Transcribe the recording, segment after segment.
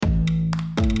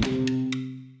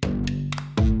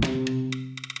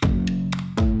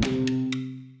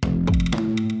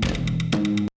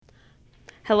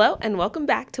Hello and welcome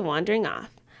back to Wandering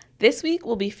Off. This week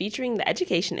we'll be featuring the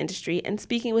education industry and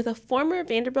speaking with a former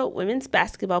Vanderbilt women's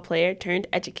basketball player turned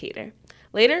educator.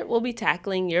 Later we'll be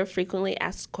tackling your frequently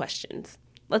asked questions.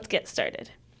 Let's get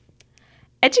started.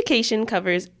 Education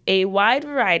covers a wide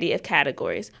variety of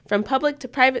categories, from public to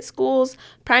private schools,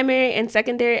 primary and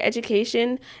secondary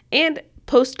education, and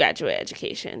postgraduate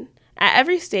education. At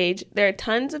every stage, there are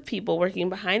tons of people working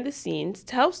behind the scenes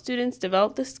to help students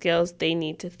develop the skills they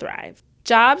need to thrive.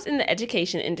 Jobs in the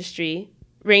education industry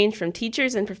range from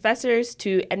teachers and professors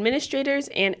to administrators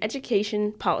and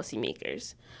education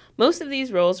policymakers. Most of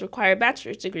these roles require a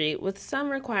bachelor's degree, with some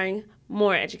requiring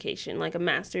more education, like a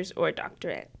master's or a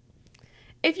doctorate.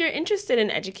 If you're interested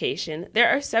in education, there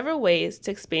are several ways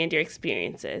to expand your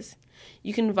experiences.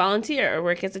 You can volunteer or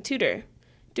work as a tutor.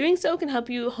 Doing so can help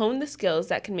you hone the skills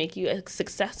that can make you a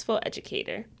successful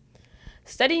educator.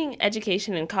 Studying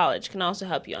education in college can also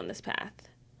help you on this path.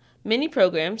 Many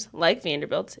programs, like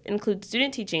Vanderbilt, include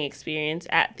student teaching experience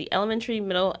at the elementary,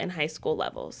 middle, and high school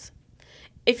levels.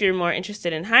 If you're more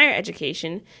interested in higher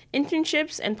education,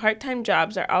 internships and part-time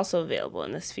jobs are also available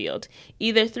in this field,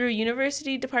 either through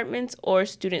university departments or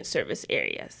student service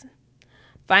areas.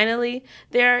 Finally,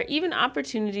 there are even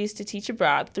opportunities to teach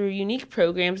abroad through unique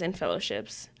programs and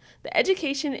fellowships. The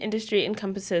education industry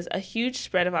encompasses a huge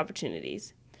spread of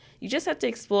opportunities. You just have to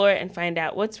explore and find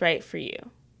out what's right for you.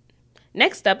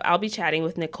 Next up, I'll be chatting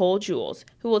with Nicole Jules,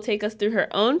 who will take us through her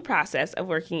own process of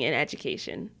working in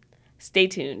education. Stay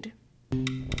tuned.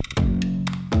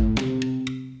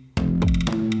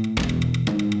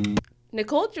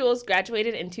 Nicole Jules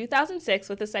graduated in 2006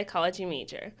 with a psychology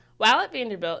major. While at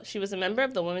Vanderbilt, she was a member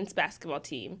of the women's basketball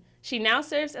team. She now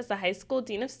serves as the high school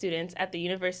dean of students at the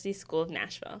University School of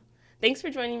Nashville. Thanks for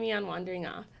joining me on Wandering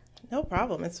Off. No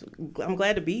problem. I'm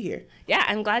glad to be here. Yeah,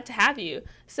 I'm glad to have you.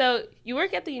 So you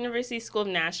work at the University School of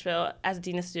Nashville as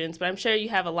dean of students, but I'm sure you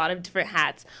have a lot of different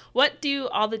hats. What do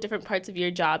all the different parts of your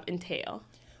job entail?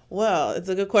 Well, it's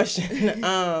a good question.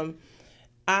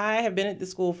 I have been at the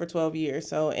school for 12 years.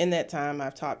 So in that time,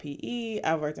 I've taught PE,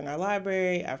 I've worked in our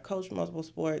library, I've coached multiple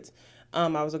sports. I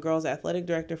was a girls athletic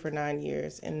director for 9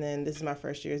 years, and then this is my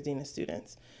first year as dean of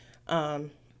students.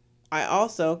 I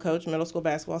also coach middle school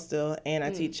basketball still, and I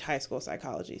teach high school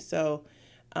psychology. So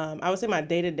I would say my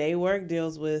day-to-day work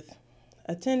deals with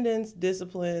attendance,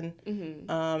 discipline,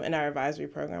 and our advisory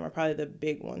program are probably the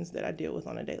big ones that I deal with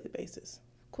on a daily basis.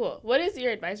 Cool. What is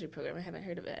your advisory program? I haven't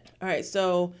heard of it. All right,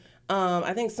 so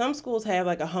I think some schools have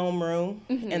like a homeroom,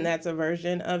 and that's a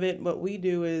version of it. What we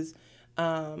do is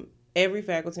every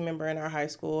faculty member in our high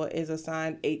school is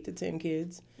assigned 8 to 10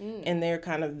 kids, and they're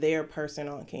kind of their person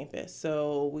on campus.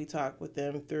 So we talk with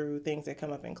them through things that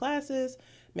come up in classes,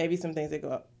 maybe some things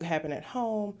that happen at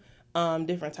home,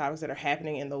 different topics that are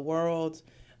happening in the world,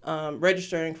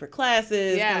 registering for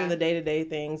classes, kind of the day-to-day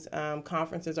things.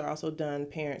 Conferences are also done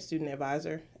parent-student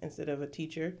advisor instead of a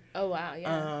teacher. Oh, wow,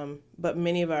 yeah. But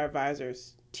many of our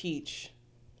advisors teach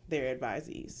their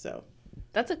advisees, so.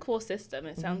 That's a cool system.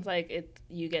 It sounds like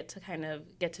you get to kind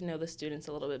of get to know the students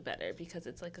a little bit better because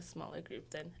it's like a smaller group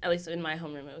than, at least in my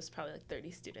homeroom, it was probably like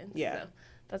 30 students. Yeah. So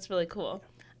that's really cool.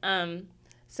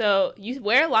 So you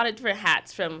wear a lot of different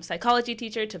hats, from psychology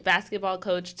teacher to basketball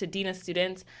coach to dean of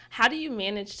students. How do you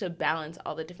manage to balance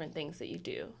all the different things that you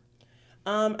do?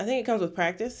 I think it comes with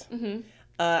practice.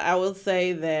 I will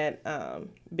say that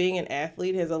being an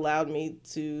athlete has allowed me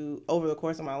to, over the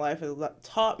course of my life, has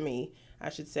taught me, I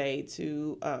should say,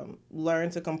 to learn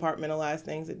to compartmentalize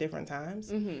things at different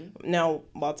times. Now,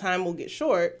 while time will get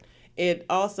short, it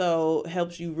also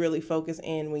helps you really focus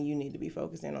in when you need to be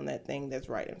focused in on that thing that's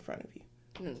right in front of you.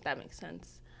 That makes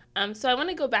sense. So I want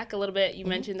to go back a little bit. You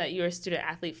mentioned that you were a student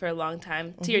athlete for a long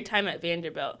time, to your time at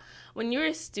Vanderbilt. When you were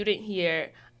a student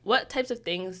here, what types of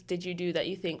things did you do that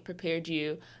you think prepared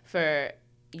you for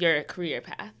your career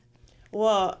path?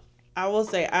 Well, I will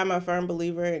say I'm a firm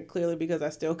believer, and clearly because I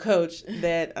still coach,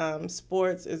 that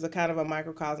sports is a kind of a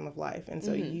microcosm of life. And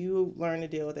so you learn to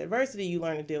deal with adversity, you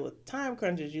learn to deal with time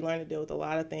crunches, you learn to deal with a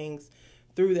lot of things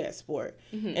through that sport.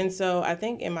 And so I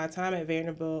think in my time at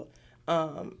Vanderbilt,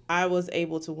 I was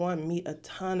able to, one, meet a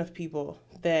ton of people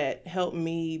that helped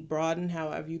me broaden how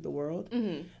I viewed the world,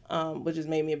 which has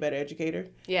made me a better educator.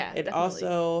 Yeah, it definitely.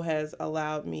 also has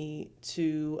allowed me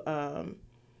to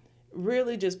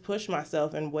really just push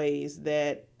myself in ways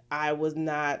that I was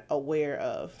not aware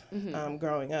of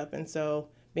growing up. And so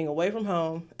being away from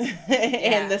home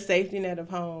and the safety net of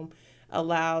home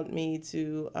allowed me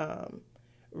to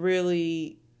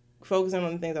really focus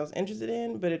on the things I was interested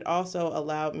in, but it also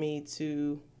allowed me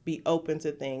to be open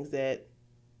to things that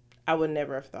I would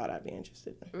never have thought I'd be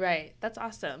interested in. Right. That's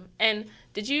awesome. And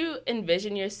did you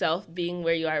envision yourself being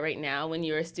where you are right now when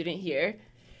you were a student here?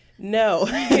 No.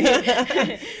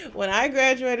 When I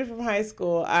graduated from high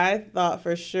school, I thought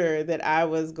for sure that I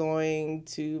was going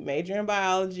to major in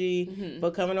biology,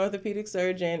 become an orthopedic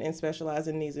surgeon, and specialize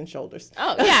in knees and shoulders.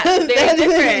 Oh, yeah. They're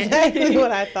different. Exactly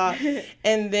what I thought.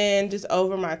 And then just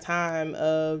over my time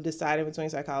of deciding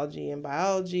between psychology and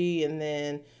biology, and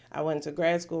then I went to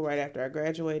grad school right after I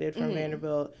graduated from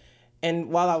Vanderbilt. And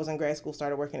while I was in grad school,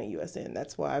 started working at USN.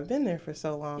 That's why I've been there for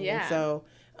so long. Yeah. And so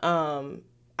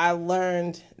I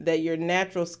learned that your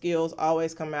natural skills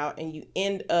always come out and you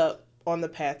end up on the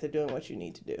path to doing what you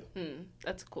need to do.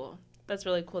 That's cool. That's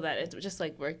really cool that it just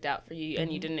like worked out for you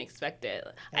and you didn't expect it.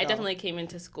 I definitely came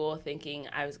into school thinking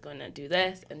I was going to do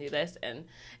this, and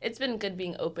it's been good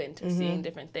being open to seeing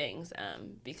different things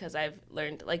because I've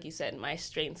learned, like you said, my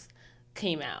strengths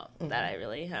came out that I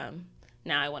really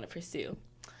now I want to pursue.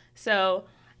 So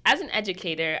as an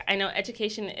educator, I know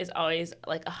education is always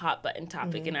like a hot button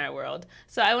topic in our world.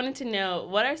 So I wanted to know,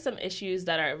 what are some issues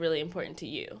that are really important to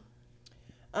you?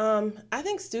 I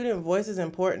think student voice is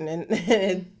important,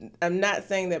 and I'm not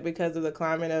saying that because of the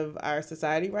climate of our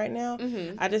society right now.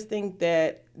 I just think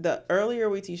that the earlier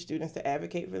we teach students to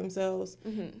advocate for themselves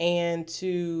and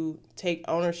to take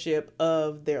ownership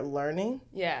of their learning,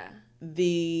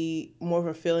 the more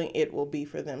fulfilling it will be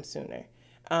for them sooner.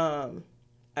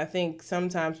 I think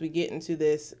sometimes we get into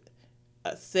this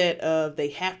set of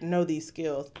they have to know these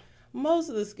skills. Most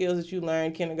of the skills that you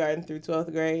learn kindergarten through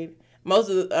 12th grade,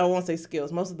 I won't say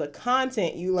skills, most of the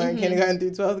content you learn kindergarten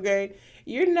through 12th grade,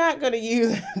 you're not going to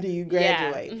use after you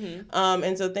graduate.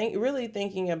 And so really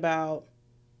thinking about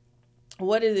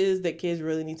what it is that kids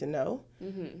really need to know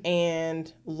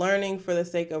and learning for the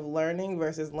sake of learning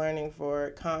versus learning for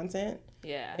content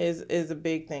is a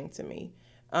big thing to me.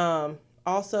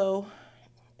 Also,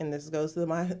 and this goes to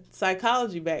my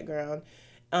psychology background,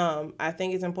 I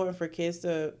think it's important for kids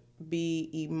to be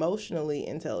emotionally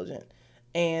intelligent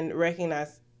and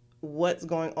recognize what's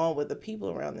going on with the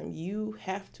people around them. You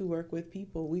have to work with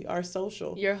people. We are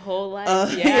social. Your whole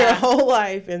life. Your whole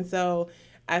life. And so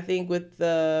I think with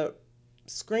the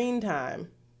screen time,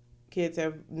 kids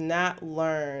have not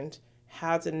learned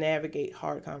how to navigate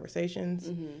hard conversations,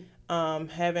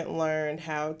 haven't learned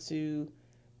how to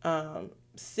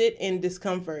sit in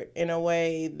discomfort in a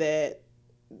way that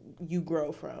you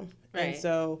grow from. Right. And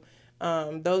so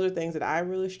those are things that I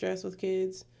really stress with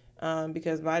kids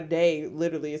because my day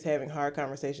literally is having hard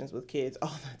conversations with kids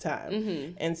all the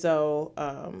time. And so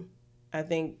I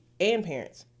think, and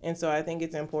parents. And so I think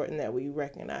it's important that we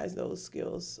recognize those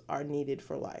skills are needed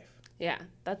for life. Yeah,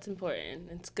 that's important.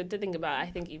 It's good to think about. I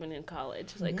think even in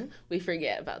college, like we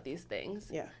forget about these things.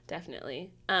 Yeah,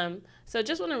 definitely. So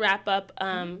just want to wrap up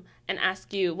and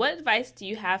ask you, what advice do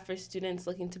you have for students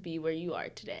looking to be where you are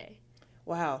today?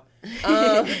 Wow.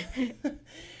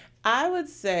 I would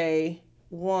say,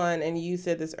 one, and you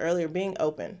said this earlier, being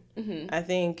open. I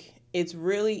think it's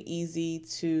really easy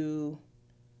to,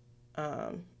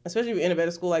 especially if you're in a better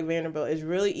school like Vanderbilt, it's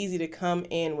really easy to come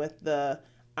in with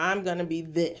I'm going to be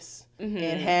this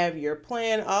and have your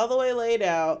plan all the way laid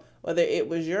out, whether it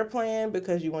was your plan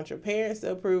because you want your parents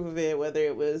to approve of it, whether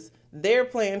it was their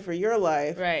plan for your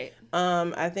life. Right.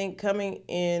 I think coming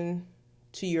in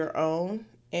to your own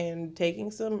and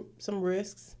taking some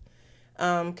risks,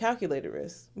 calculated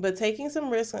risks, but taking some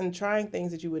risks and trying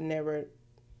things that you would never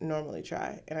normally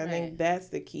try. And I think that's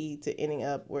the key to ending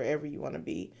up wherever you want to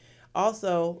be.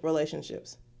 Also,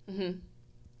 relationships.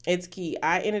 It's key.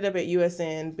 I ended up at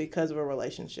USN because of a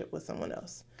relationship with someone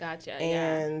else. Gotcha.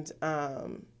 And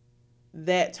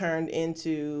that turned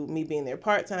into me being there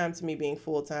part-time to me being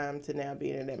full-time to now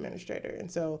being an administrator.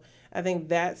 And so I think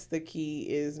that's the key,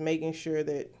 is making sure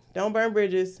that don't burn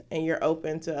bridges and you're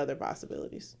open to other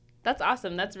possibilities. That's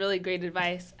awesome. That's really great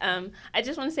advice. I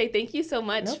just want to say thank you so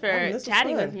much for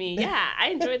chatting with me. Yeah, I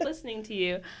enjoyed listening to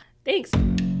you. Thanks.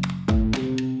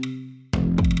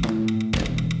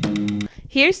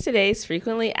 Here's today's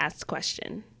frequently asked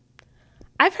question.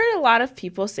 I've heard a lot of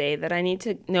people say that I need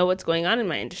to know what's going on in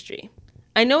my industry.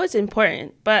 I know it's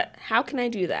important, but how can I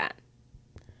do that?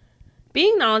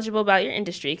 Being knowledgeable about your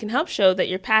industry can help show that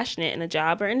you're passionate in a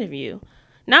job or interview.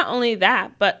 Not only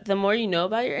that, but the more you know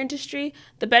about your industry,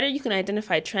 the better you can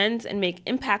identify trends and make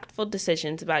impactful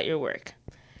decisions about your work.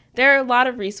 There are a lot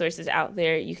of resources out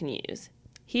there you can use.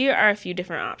 Here are a few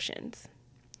different options.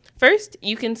 First,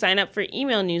 you can sign up for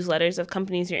email newsletters of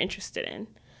companies you're interested in.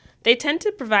 They tend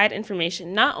to provide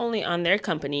information not only on their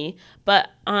company,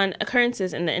 but on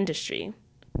occurrences in the industry.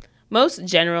 Most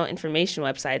general information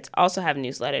websites also have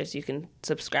newsletters you can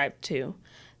subscribe to.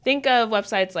 Think of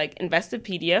websites like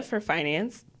Investopedia for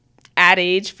finance, Ad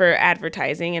Age for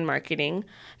advertising and marketing,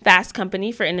 Fast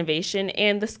Company for innovation,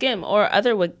 and The Skim or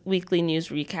other weekly news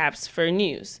recaps for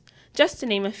news, just to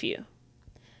name a few.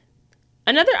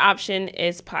 Another option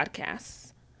is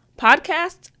podcasts.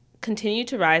 Podcasts continue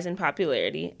to rise in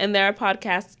popularity, and there are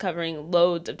podcasts covering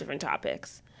loads of different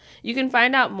topics. You can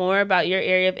find out more about your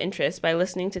area of interest by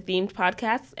listening to themed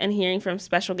podcasts and hearing from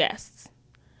special guests.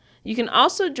 You can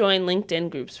also join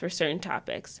LinkedIn groups for certain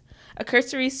topics. A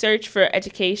cursory search for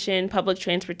education, public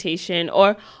transportation,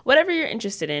 or whatever you're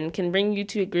interested in can bring you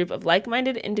to a group of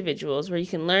like-minded individuals where you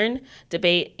can learn,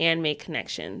 debate, and make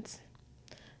connections.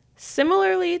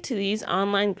 Similarly to these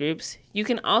online groups, you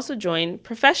can also join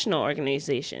professional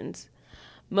organizations.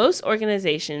 Most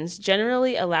organizations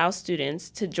generally allow students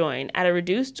to join at a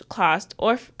reduced cost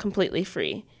or completely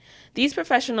free. These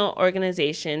professional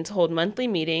organizations hold monthly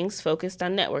meetings focused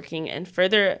on networking and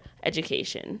further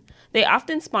education. They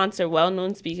often sponsor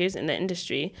well-known speakers in the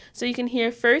industry so you can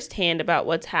hear firsthand about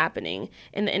what's happening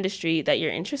in the industry that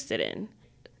you're interested in.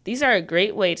 These are a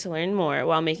great way to learn more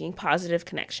while making positive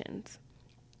connections.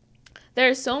 There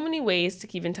are so many ways to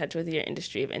keep in touch with your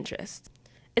industry of interest.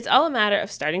 It's all a matter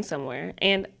of starting somewhere,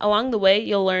 and along the way,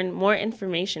 you'll learn more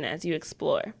information as you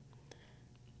explore.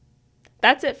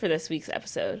 That's it for this week's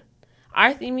episode.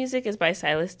 Our theme music is by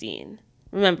Silas Dean.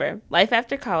 Remember, life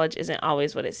after college isn't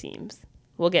always what it seems.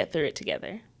 We'll get through it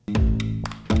together.